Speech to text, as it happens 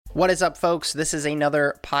What is up, folks? This is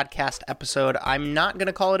another podcast episode. I'm not going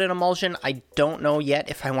to call it an emulsion. I don't know yet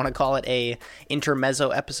if I want to call it a intermezzo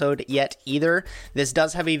episode yet either. This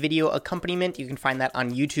does have a video accompaniment. You can find that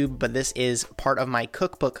on YouTube, but this is part of my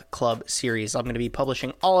cookbook club series. I'm going to be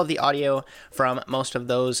publishing all of the audio from most of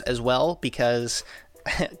those as well because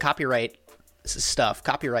copyright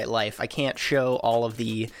life. I can't show all of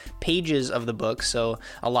the pages of the book, so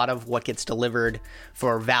a lot of what gets delivered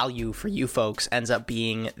for value for you folks ends up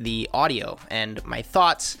being the audio. And my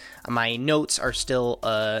thoughts, my notes are still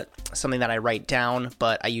something that I write down,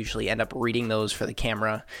 but I usually end up reading those for the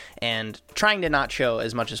camera and trying to not show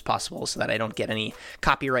as much as possible so that I don't get any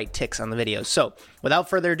copyright ticks on the videos. So without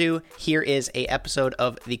further ado, here is a episode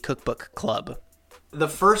of the Cookbook Club. The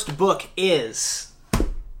first book is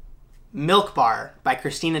Milk Bar by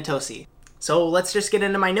Christina Tosi. So let's just get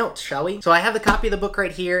into my notes, shall we? So I have the copy of the book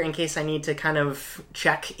right here in case I need to kind of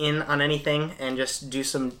check in on anything and just do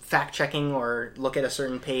some fact checking or look at a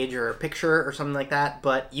certain page or a picture or something like that.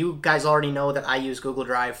 But you guys already know that I use Google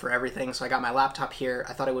Drive for everything, so I got my laptop here.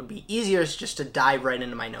 I thought it would be easier just to dive right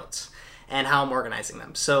into my notes and how I'm organizing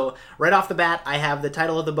them. So right off the bat, I have the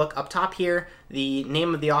title of the book up top here, the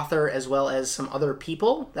name of the author, as well as some other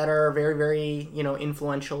people that are very, very,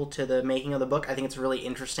 influential to the making of the book. I think it's really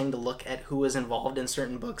interesting to look at who was involved in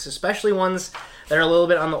certain books, especially ones that are a little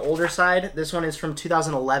bit on the older side. This one is from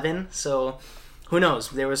 2011, so who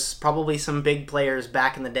knows? There was probably some big players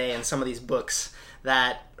back in the day in some of these books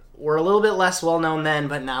that were a little bit less well-known then,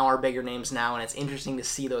 but now are bigger names now, and it's interesting to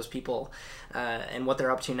see those people and what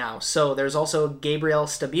they're up to now. So there's also Gabriel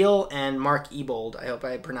Stabile and Mark Ebold. I hope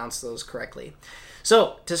I pronounced those correctly.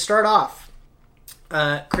 So to start off,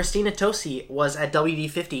 Christina Tosi was at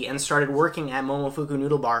WD-50 and started working at Momofuku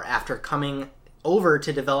Noodle Bar after coming over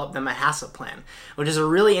to develop the Mahasa plan, which is a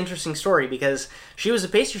really interesting story because she was a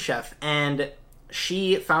pastry chef and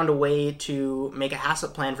she found a way to make a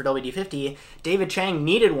HACCP plan for WD-50. David Chang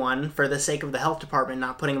needed one for the sake of the health department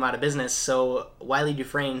not putting him out of business, so Wiley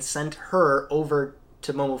Dufresne sent her over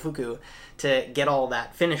to Momofuku to get all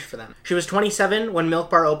that finished for them. She was 27 when Milk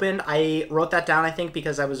Bar opened. I wrote that down, I think,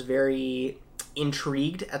 because I was very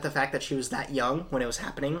intrigued at the fact that she was that young when it was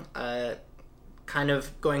happening. Kind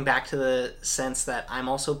of going back to the sense that I'm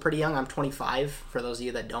also pretty young. I'm 25, for those of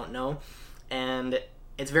you that don't know. And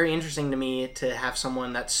it's very interesting to me to have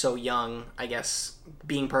someone that's so young, I guess,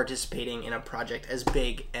 participating in a project as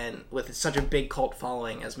big and with such a big cult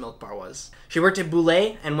following as Milk Bar was. She worked at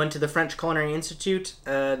Boulay and went to the French Culinary Institute.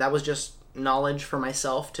 That was just knowledge for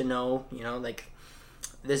myself to know,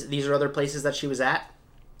 these are other places that she was at.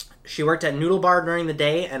 She worked at Noodle Bar during the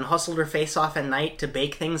day and hustled her face off at night to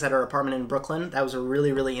bake things at her apartment in Brooklyn. That was a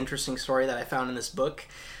really, really interesting story that I found in this book.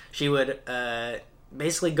 She would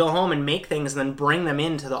basically go home and make things and then bring them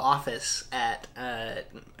into the office at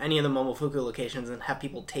any of the Momofuku locations and have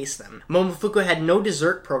people taste them. Momofuku had no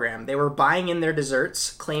dessert program. They were buying in their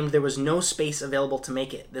desserts, claimed there was no space available to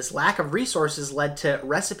make it. This lack of resources led to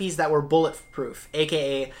recipes that were bulletproof,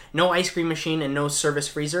 aka no ice cream machine and no service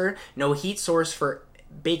freezer, no heat source for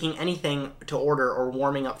baking anything to order or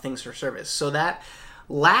warming up things for service. So that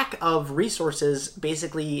lack of resources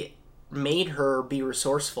basically made her be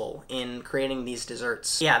resourceful in creating these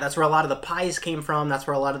desserts. Yeah, that's where a lot of the pies came from. That's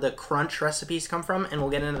where a lot of the crunch recipes come from, and we'll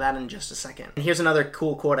get into that in just a second. And here's another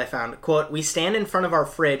cool quote I found. Quote, "We stand in front of our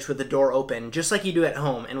fridge with the door open, just like you do at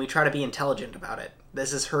home, and we try to be intelligent about it."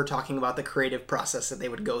 This is her talking about the creative process that they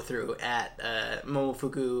would go through at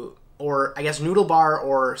Momofuku, or I guess Noodle Bar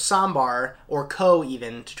or Sambar or Ko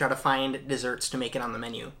even, to try to find desserts to make it on the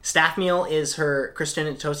menu. Staff meal is her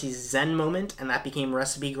Christina Tosi's Zen moment, and that became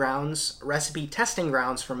recipe testing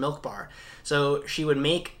grounds for Milk Bar. So she would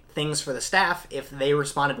make things for the staff. If they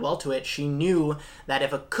responded well to it, she knew that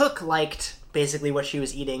if a cook liked basically what she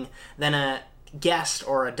was eating, then a guest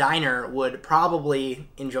or a diner would probably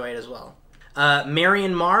enjoy it as well.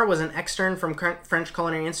 Marion Marr was an extern from French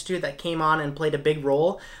Culinary Institute that came on and played a big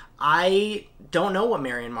role. I don't know what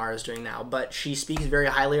Marion Marr is doing now, but she speaks very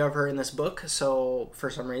highly of her in this book, so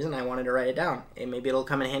for some reason I wanted to write it down, and maybe it'll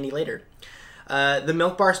come in handy later. The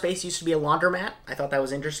Milk Bar space used to be a laundromat. I thought that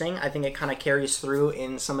was interesting. I think it kind of carries through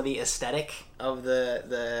in some of the aesthetic of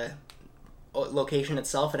the location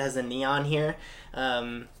itself. It has the neon here.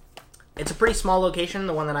 It's a pretty small location.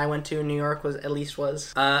 The one that I went to in New York was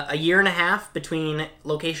a year and a half between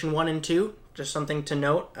location 1 and 2. Just something to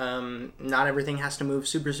note. Not everything has to move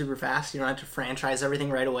super, super fast. You don't have to franchise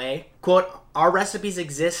everything right away. Quote, "Our recipes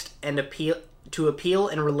exist and appeal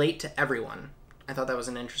and relate to everyone." I thought that was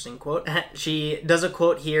an interesting quote. She does a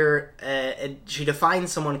quote here. She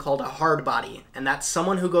defines someone called a hard body, and that's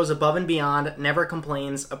someone who goes above and beyond, never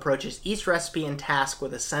complains, approaches each recipe and task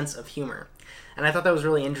with a sense of humor. And I thought that was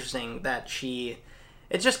really interesting that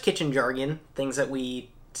it's just kitchen jargon, things that we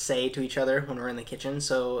say to each other when we're in the kitchen.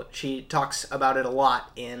 So she talks about it a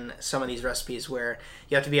lot in some of these recipes where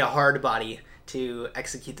you have to be a hard body to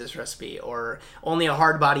execute this recipe, or only a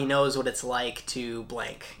hard body knows what it's like to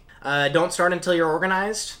blank. Don't start until you're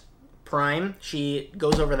organized. Prime. She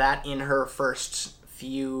goes over that in her first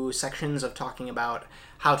few sections of talking about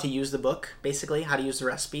how to use the book, basically, how to use the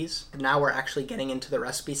recipes. Now we're actually getting into the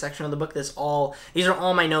recipe section of the book. These are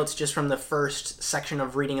all my notes just from the first section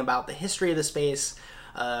of reading about the history of the space,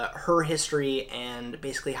 her history, and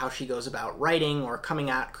basically how she goes about writing or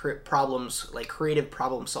coming at problems, like creative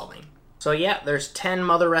problem solving. So yeah, there's 10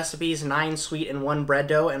 mother recipes, 9 sweet and 1 bread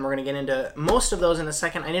dough, and we're going to get into most of those in a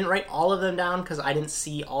second. I didn't write all of them down because I didn't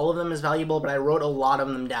see all of them as valuable, but I wrote a lot of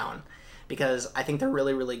them down because I think they're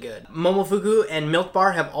really, really good. Momofuku and Milk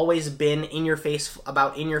Bar have always been in-your-face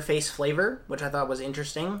flavor, which I thought was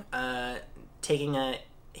interesting. Taking a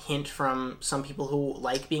hint from some people who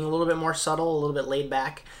like being a little bit more subtle, a little bit laid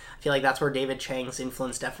back. I feel like that's where David Chang's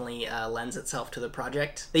influence definitely lends itself to the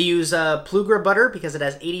project. They use Plugra butter because it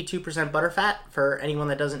has 82% butterfat. For anyone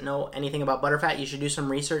that doesn't know anything about butterfat, you should do some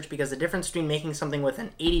research because the difference between making something with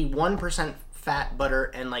an 81% fat butter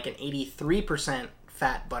and like an 83%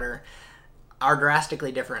 fat butter are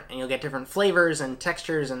drastically different, and you'll get different flavors and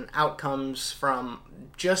textures and outcomes from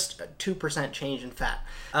just a 2% change in fat.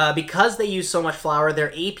 Because they use so much flour,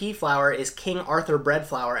 their AP flour is King Arthur bread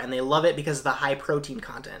flour, and they love it because of the high protein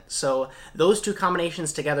content. So those two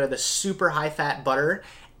combinations together, the super high fat butter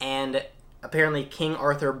and apparently King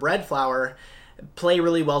Arthur bread flour, play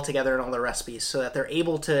really well together in all the recipes, so that they're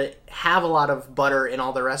able to have a lot of butter in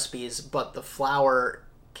all the recipes, but the flour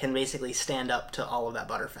can basically stand up to all of that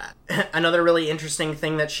butter fat. Another really interesting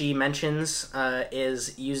thing that she mentions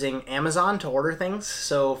is using Amazon to order things.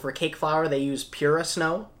 So for cake flour, they use Pura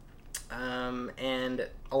Snow, and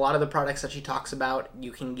a lot of the products that she talks about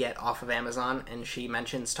you can get off of Amazon, and she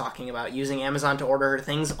mentions talking about using Amazon to order her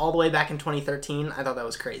things all the way back in 2013. I thought that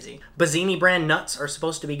was crazy. Bazzini brand nuts are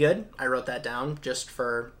supposed to be good. I wrote that down just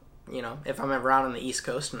for, if I'm ever out on the East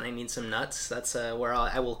Coast and I need some nuts, that's where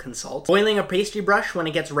I will consult. Boiling a pastry brush when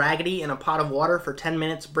it gets raggedy in a pot of water for 10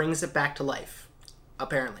 minutes brings it back to life.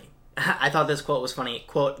 Apparently. I thought this quote was funny.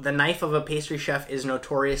 Quote, "The knife of a pastry chef is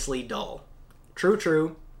notoriously dull." True,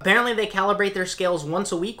 true. Apparently they calibrate their scales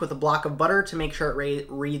once a week with a block of butter to make sure it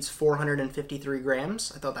reads 453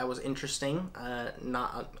 grams. I thought that was interesting.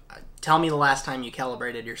 Tell me the last time you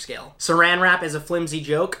calibrated your scale. Saran wrap is a flimsy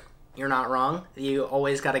joke. You're not wrong. You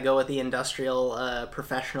always got to go with the industrial,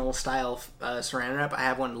 professional style saran wrap. I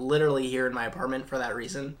have one literally here in my apartment for that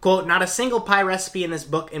reason. Quote, "Not a single pie recipe in this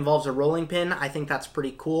book involves a rolling pin." I think that's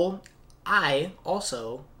pretty cool. I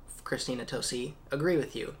also, Christina Tosi, agree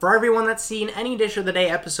with you. For everyone that's seen any Dish of the Day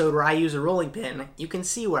episode where I use a rolling pin, you can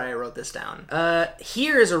see where I wrote this down.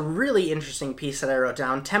 Here is a really interesting piece that I wrote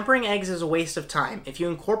down. Tempering eggs is a waste of time. If you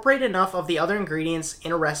incorporate enough of the other ingredients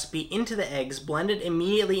in a recipe into the eggs, blend it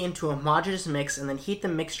immediately into a homogeneous mix, and then heat the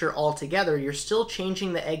mixture all together, you're still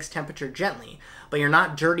changing the egg's temperature gently, but you're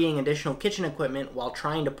not dirtying additional kitchen equipment while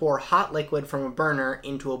trying to pour hot liquid from a burner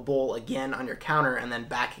into a bowl again on your counter and then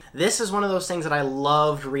back. This is one of those things that I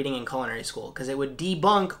loved reading in culinary school, because it would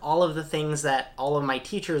debunk all of the things that all of my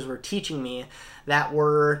teachers were teaching me that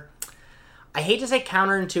were, I hate to say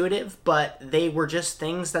counterintuitive, but they were just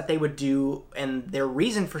things that they would do, and their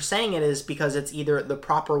reason for saying it is because it's either the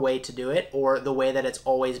proper way to do it or the way that it's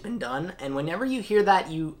always been done. And whenever you hear that,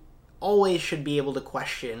 you always should be able to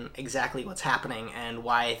question exactly what's happening and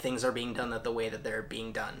why things are being done the way that they're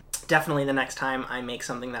being done. Definitely the next time I make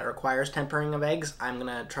something that requires tempering of eggs, I'm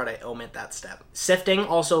gonna try to omit that step. Sifting,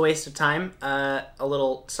 also a waste of time. A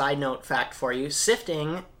little side note fact for you.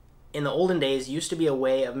 Sifting, in the olden days, used to be a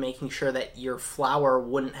way of making sure that your flour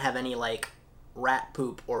wouldn't have any, rat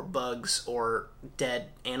poop or bugs or dead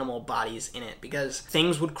animal bodies in it, because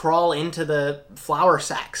things would crawl into the flour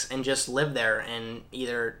sacks and just live there and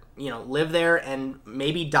either live there and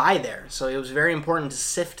maybe die there. So it was very important to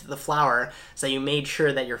sift the flour so you made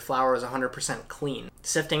sure that your flour was 100% clean.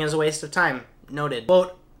 Sifting is a waste of time. Noted.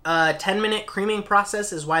 Quote, 10-minute creaming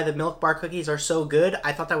process is why the Milk Bar cookies are so good.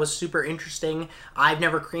 I thought that was super interesting. I've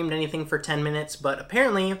never creamed anything for 10 minutes, but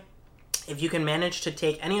apparently if you can manage to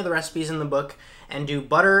take any of the recipes in the book and do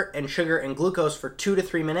butter and sugar and glucose for 2 to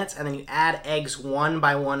 3 minutes, and then you add eggs one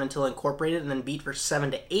by one until incorporated, and then beat for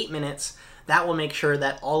 7 to 8 minutes, that will make sure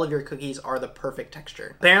that all of your cookies are the perfect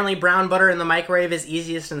texture. Apparently brown butter in the microwave is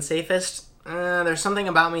easiest and safest. There's something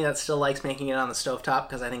about me that still likes making it on the stovetop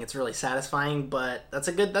because I think it's really satisfying, but that's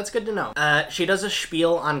good to know. She does a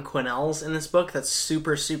spiel on quenelles in this book that's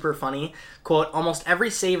super, super funny. Quote, almost every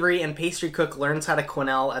savory and pastry cook learns how to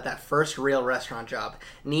quenelle at that first real restaurant job.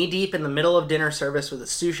 Knee-deep in the middle of dinner service with a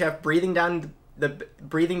sous chef breathing down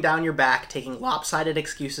your back, taking lopsided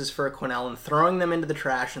excuses for a quenelle and throwing them into the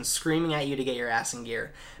trash and screaming at you to get your ass in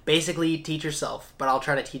gear. Basically, teach yourself, but I'll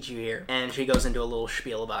try to teach you here. And she goes into a little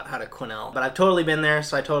spiel about how to quenelle. But I've totally been there,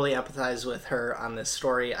 so I totally empathize with her on this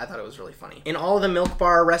story. I thought it was really funny. In all of the Milk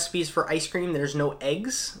Bar recipes for ice cream, there's no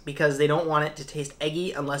eggs because they don't want it to taste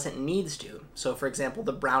eggy unless it needs to. So, for example,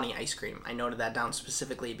 the brownie ice cream. I noted that down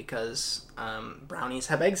specifically because brownies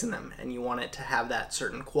have eggs in them, and you want it to have that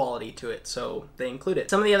certain quality to it, so they include it.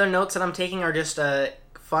 Some of the other notes that I'm taking are just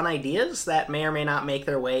fun ideas that may or may not make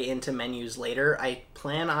their way into menus later. I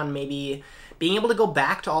plan on maybe being able to go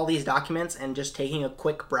back to all these documents and just taking a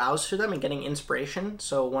quick browse through them and getting inspiration.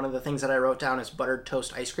 So one of the things that I wrote down is buttered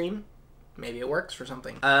toast ice cream. Maybe it works for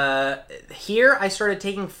something. Here I started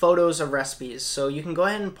taking photos of recipes, so you can go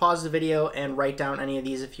ahead and pause the video and write down any of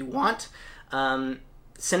these if you want.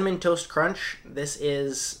 Cinnamon Toast Crunch. This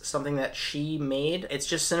is something that she made. It's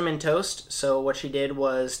just cinnamon toast, so what she did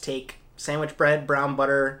was take sandwich bread, brown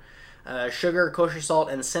butter, sugar, kosher salt,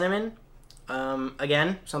 and cinnamon.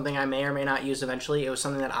 Again, something I may or may not use eventually. It was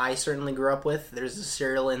something that I certainly grew up with. There's a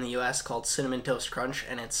cereal in the US called Cinnamon Toast Crunch,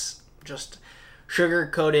 and it's just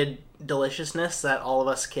sugar-coated deliciousness that all of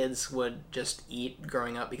us kids would just eat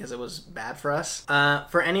growing up because it was bad for us.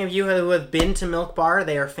 For any of you who have been to Milk Bar,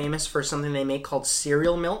 they are famous for something they make called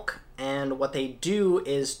cereal milk. And what they do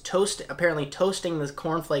is toasting the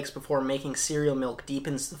cornflakes before making cereal milk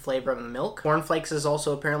deepens the flavor of the milk. Cornflakes is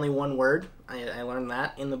also apparently one word. I learned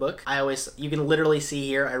that in the book. You can literally see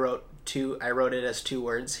here, I wrote it as 2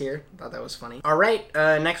 words here. Thought that was funny. All right,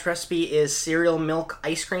 next recipe is cereal milk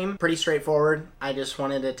ice cream. Pretty straightforward. I just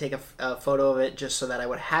wanted to take a photo of it just so that I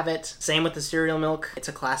would have it. Same with the cereal milk. It's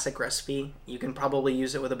a classic recipe. You can probably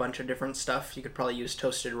use it with a bunch of different stuff. You could probably use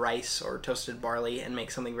toasted rice or toasted barley and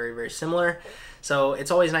make something very, very similar. So it's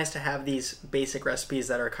always nice to have these basic recipes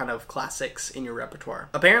that are kind of classics in your repertoire.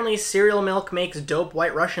 Apparently, cereal milk makes dope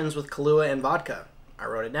White Russians with Kahlua and vodka. I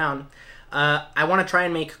wrote it down. I want to try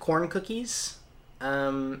and make corn cookies.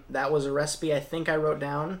 That was a recipe I think I wrote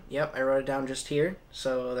down. Yep, I wrote it down just here.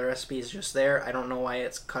 So the recipe is just there. I don't know why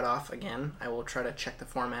it's cut off again. I will try to check the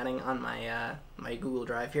formatting on my my Google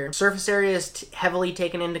Drive here. Surface area is heavily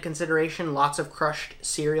taken into consideration. Lots of crushed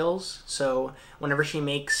cereals. So whenever she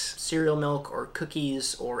makes cereal milk or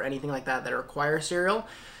cookies or anything like that that require cereal,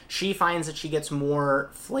 she finds that she gets more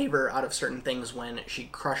flavor out of certain things when she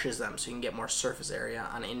crushes them, so you can get more surface area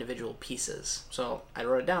on individual pieces. So I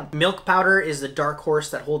wrote it down. Milk powder is the dark horse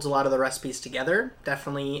that holds a lot of the recipes together.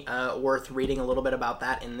 Definitely worth reading a little bit about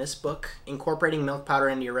that in this book. Incorporating milk powder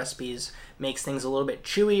into your recipes makes things a little bit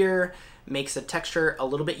chewier, makes the texture a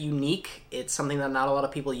little bit unique. It's something that not a lot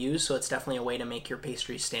of people use, so it's definitely a way to make your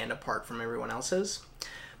pastry stand apart from everyone else's.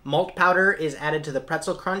 Malt powder is added to the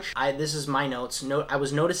pretzel crunch. This is my notes. I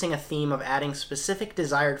was noticing a theme of adding specific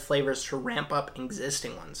desired flavors to ramp up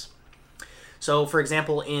existing ones. So, for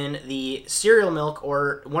example, in the cereal milk,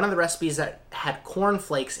 or one of the recipes that had corn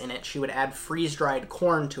flakes in it, she would add freeze-dried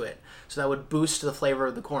corn to it. So that would boost the flavor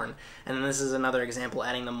of the corn. And then this is another example,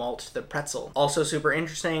 adding the malt to the pretzel. Also super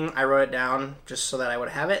interesting, I wrote it down just so that I would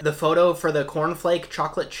have it. The photo for the cornflake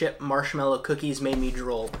chocolate chip marshmallow cookies made me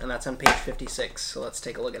drool, and that's on page 56. So let's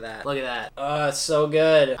take a look at that. Look at that. Oh, it's so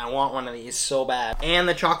good. I want one of these so bad. And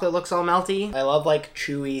the chocolate looks all melty. I love like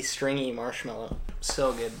chewy, stringy marshmallow.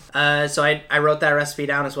 So good. So I wrote that recipe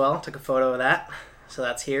down as well. Took a photo of that. So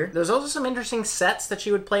that's here. There's also some interesting sets that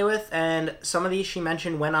she would play with, and some of these she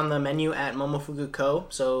mentioned went on the menu at Momofuku Co.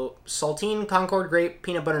 So saltine, Concord grape,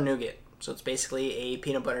 peanut butter nougat. So it's basically a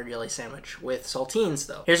peanut butter jelly sandwich with saltines,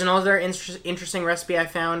 though. Here's another interesting recipe I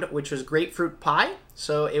found, which was grapefruit pie.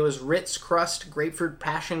 So it was Ritz crust, grapefruit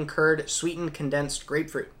passion curd, sweetened condensed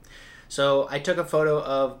grapefruit. So I took a photo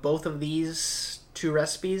of both of these 2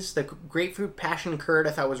 recipes. The grapefruit passion curd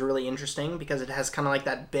I thought was really interesting because it has kind of like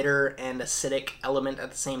that bitter and acidic element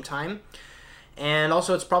at the same time. And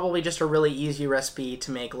also it's probably just a really easy recipe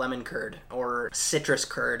to make lemon curd or citrus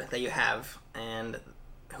curd that you have. And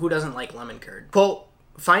who doesn't like lemon curd? Quote,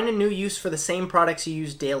 find a new use for the same products you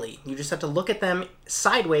use daily. You just have to look at them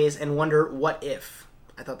sideways and wonder what if.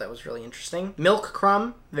 I thought that was really interesting. Milk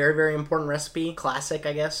crumb, very, very important recipe. Classic,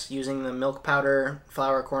 I guess, using the milk powder,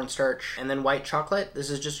 flour, cornstarch, and then white chocolate.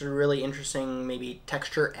 This is just a really interesting, maybe,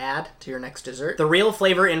 texture add to your next dessert. The real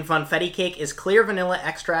flavor in funfetti cake is clear vanilla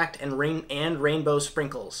extract and rainbow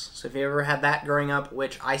sprinkles. So if you ever had that growing up,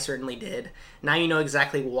 which I certainly did, now you know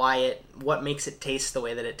exactly what makes it taste the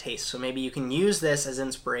way that it tastes. So maybe you can use this as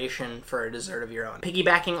inspiration for a dessert of your own.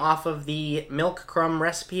 Piggybacking off of the milk crumb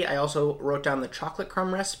recipe, I also wrote down the chocolate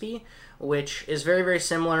crumb recipe, which is very, very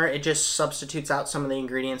similar. It just substitutes out some of the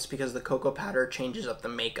ingredients because the cocoa powder changes up the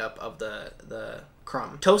makeup of the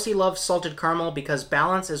crumb. Toasty loves salted caramel because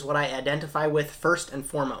balance is what I identify with first and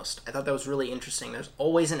foremost. I thought that was really interesting. There's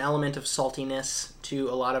always an element of saltiness to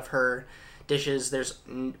a lot of her dishes. There's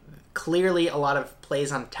clearly a lot of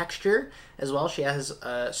plays on texture as well. She has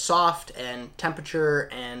soft and temperature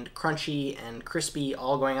and crunchy and crispy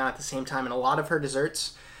all going on at the same time in a lot of her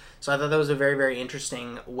desserts. So I thought that was a very, very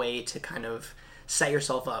interesting way to kind of set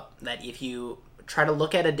yourself up, that if you try to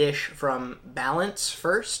look at a dish from balance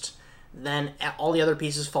first, then all the other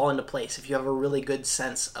pieces fall into place if you have a really good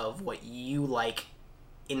sense of what you like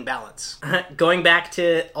in balance. Going back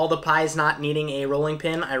to all the pies not needing a rolling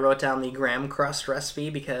pin, I wrote down the graham crust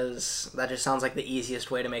recipe because that just sounds like the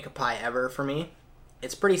easiest way to make a pie ever for me.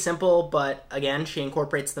 It's pretty simple, but again, she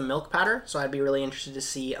incorporates the milk powder, so I'd be really interested to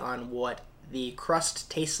see on what the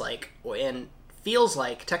crust tastes like and feels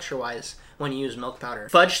like texture-wise when you use milk powder.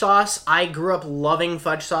 Fudge sauce. I grew up loving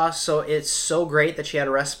fudge sauce, so it's so great that she had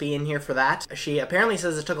a recipe in here for that. She apparently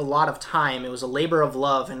says it took a lot of time. It was a labor of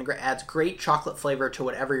love and adds great chocolate flavor to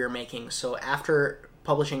whatever you're making. So after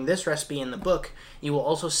publishing this recipe in the book, you will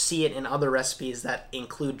also see it in other recipes that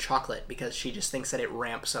include chocolate because she just thinks that it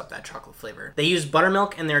ramps up that chocolate flavor. They use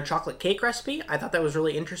buttermilk in their chocolate cake recipe. I thought that was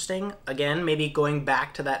really interesting. Again, maybe going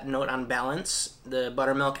back to that note on balance, the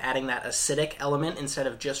buttermilk adding that acidic element instead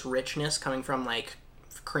of just richness coming from like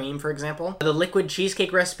cream, for example. The liquid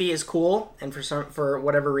cheesecake recipe is cool, and for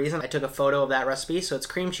whatever reason, I took a photo of that recipe. So it's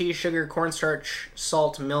cream cheese, sugar, cornstarch,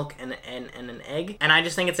 salt, milk, and an egg. And I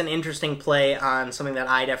just think it's an interesting play on something that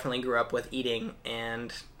I definitely grew up with eating,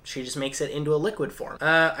 and she just makes it into a liquid form.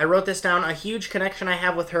 I wrote this down. A huge connection I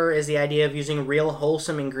have with her is the idea of using real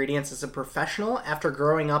wholesome ingredients as a professional after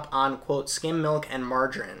growing up on, quote, skim milk and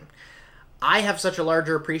margarine. I have such a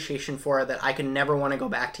larger appreciation for it that I could never want to go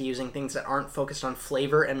back to using things that aren't focused on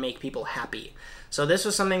flavor and make people happy. So this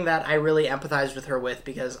was something that I really empathized with her with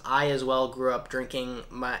because I as well grew up drinking,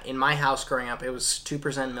 in my house growing up, it was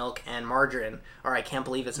 2% milk and margarine, or I can't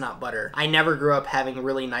believe it's not butter. I never grew up having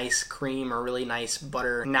really nice cream or really nice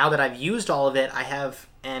butter. Now that I've used all of it, I have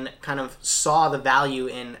and kind of saw the value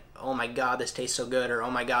in, oh my god, this tastes so good, or oh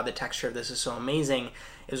my god, the texture of this is so amazing.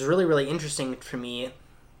 It was really, really interesting for me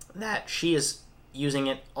that she is using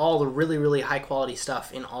it, all the really, really high quality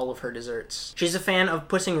stuff in all of her desserts. She's a fan of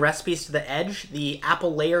pushing recipes to the edge. The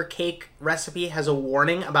apple layer cake recipe has a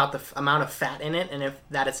warning about the amount of fat in it, and if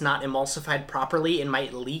it's not emulsified properly, it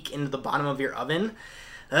might leak into the bottom of your oven.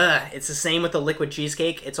 It's the same with the liquid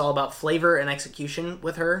cheesecake. It's all about flavor and execution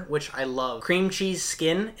with her, which I love. Cream cheese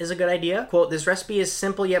skin is a good idea. Quote, this recipe is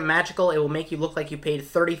simple yet magical. It will make you look like you paid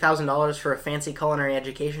 $30,000 for a fancy culinary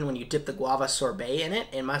education when you dip the guava sorbet in it.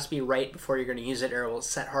 It must be right before you're going to use it or it will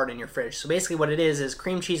set hard in your fridge. So basically what it is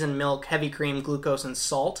cream cheese and milk, heavy cream, glucose, and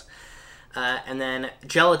salt, and then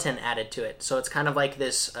gelatin added to it. So it's kind of like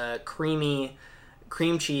this creamy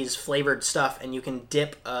cream cheese flavored stuff, and you can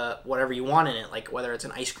dip whatever you want in it, like whether it's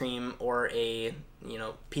an ice cream or a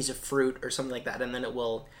piece of fruit or something like that, and then it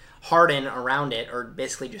will harden around it, or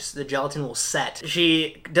basically just the gelatin will set.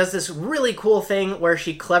 She does this really cool thing where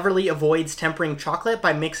she cleverly avoids tempering chocolate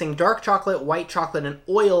by mixing dark chocolate, white chocolate, and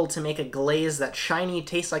oil to make a glaze that's shiny,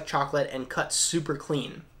 tastes like chocolate, and cuts super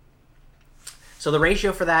clean. So the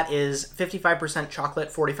ratio for that is 55%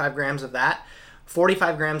 chocolate, 45 grams of that,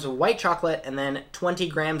 45 grams of white chocolate, and then 20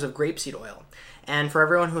 grams of grapeseed oil. And for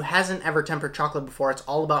everyone who hasn't ever tempered chocolate before, it's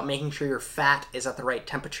all about making sure your fat is at the right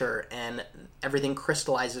temperature and everything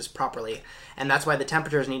crystallizes properly. And that's why the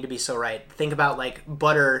temperatures need to be so right. Think about like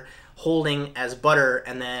butter holding as butter,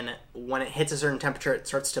 and then when it hits a certain temperature, it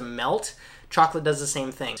starts to melt. Chocolate does the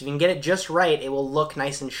same thing. So if you can get it just right, it will look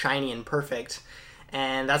nice and shiny and perfect.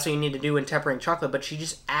 And that's what you need to do when tempering chocolate, but she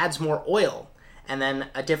just adds more oil and then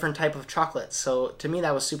a different type of chocolate. So to me,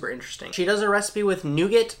 that was super interesting. She does a recipe with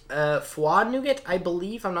nougat, foie nougat, I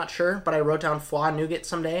believe. I'm not sure, but I wrote down foie nougat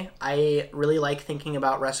someday. I really like thinking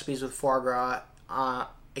about recipes with foie gras,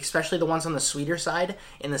 especially the ones on the sweeter side,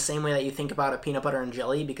 in the same way that you think about a peanut butter and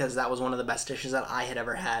jelly, because that was one of the best dishes that I had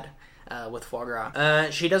ever had with foie gras.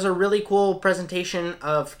 She does a really cool presentation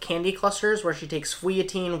of candy clusters where she takes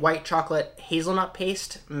fouilletine, white chocolate, hazelnut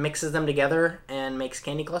paste, mixes them together, and makes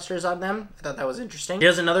candy clusters on them. I thought that was interesting. She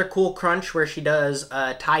does another cool crunch where she does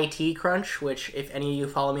Thai tea crunch, which if any of you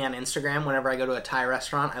follow me on Instagram, whenever I go to a Thai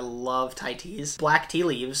restaurant, I love Thai teas. Black tea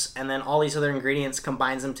leaves, and then all these other ingredients,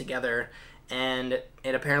 combines them together, and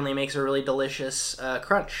it apparently makes a really delicious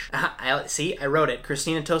crunch. I wrote it.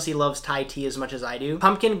 Christina Tosi loves Thai tea as much as I do.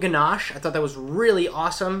 Pumpkin ganache, I thought that was really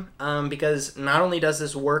awesome because not only does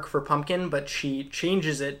this work for pumpkin, but she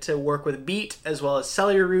changes it to work with beet as well as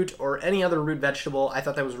celery root or any other root vegetable. I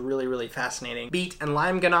thought that was really, really fascinating. Beet and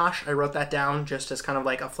lime ganache, I wrote that down just as kind of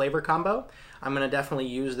like a flavor combo. I'm going to definitely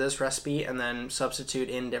use this recipe and then substitute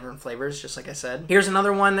in different flavors, just like I said. Here's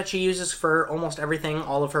another one that she uses for almost everything.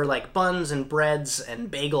 All of her like buns and breads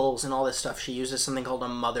and bagels and all this stuff. She uses something called a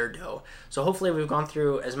mother dough. So hopefully we've gone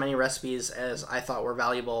through as many recipes as I thought were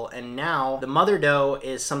valuable. And now the mother dough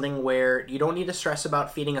is something where you don't need to stress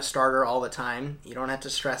about feeding a starter all the time. You don't have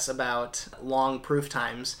to stress about long proof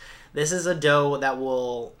times. This is a dough that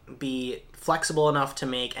will be flexible enough to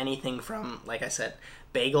make anything from, like I said,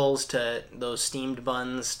 bagels to those steamed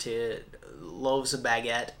buns to loaves of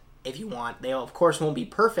baguette if you want. They of course won't be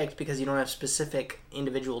perfect because you don't have specific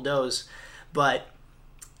individual doughs, but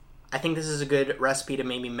I think this is a good recipe to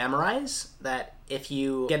maybe memorize, that if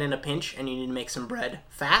you get in a pinch and you need to make some bread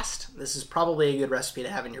fast, this is probably a good recipe to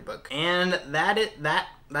have in your book. And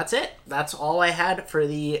that's it. That's all I had for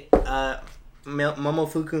the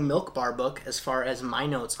Momofuku Milk Bar book as far as my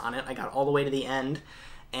notes on it. I got all the way to the end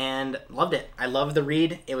and loved it. I loved the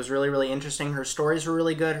read. It was really, really interesting. Her stories were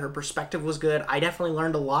really good. Her perspective was good. I definitely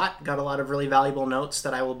learned a lot. Got a lot of really valuable notes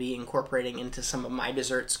that I will be incorporating into some of my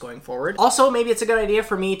desserts going forward. Also, maybe it's a good idea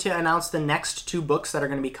for me to announce the next 2 books that are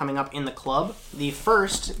going to be coming up in the club. The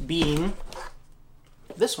first being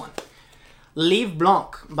this one, Livre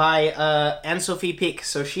Blanc by Anne-Sophie Pic.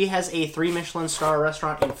 So she has a 3 Michelin star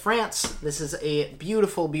restaurant in France. This is a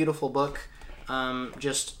beautiful, beautiful book.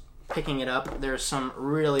 Just picking it up, there's some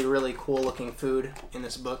really, really cool looking food in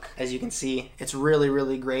this book. As you can see, it's really,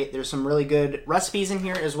 really great. There's some really good recipes in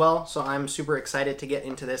here as well, so I'm super excited to get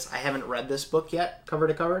into this. I haven't read this book yet, cover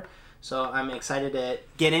to cover, so I'm excited to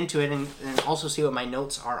get into it and also see what my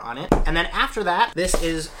notes are on it. And then after that, this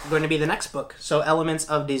is going to be the next book, so Elements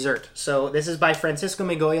of Dessert. So this is by Francisco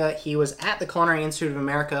Migoya. He was at the Culinary Institute of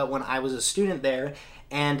America when I was a student there,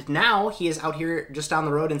 and now he is out here just down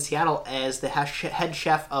the road in Seattle as the head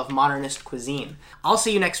chef of modernist cuisine. I'll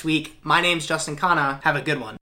see you next week. My name's Justin Khanna. Have a good one.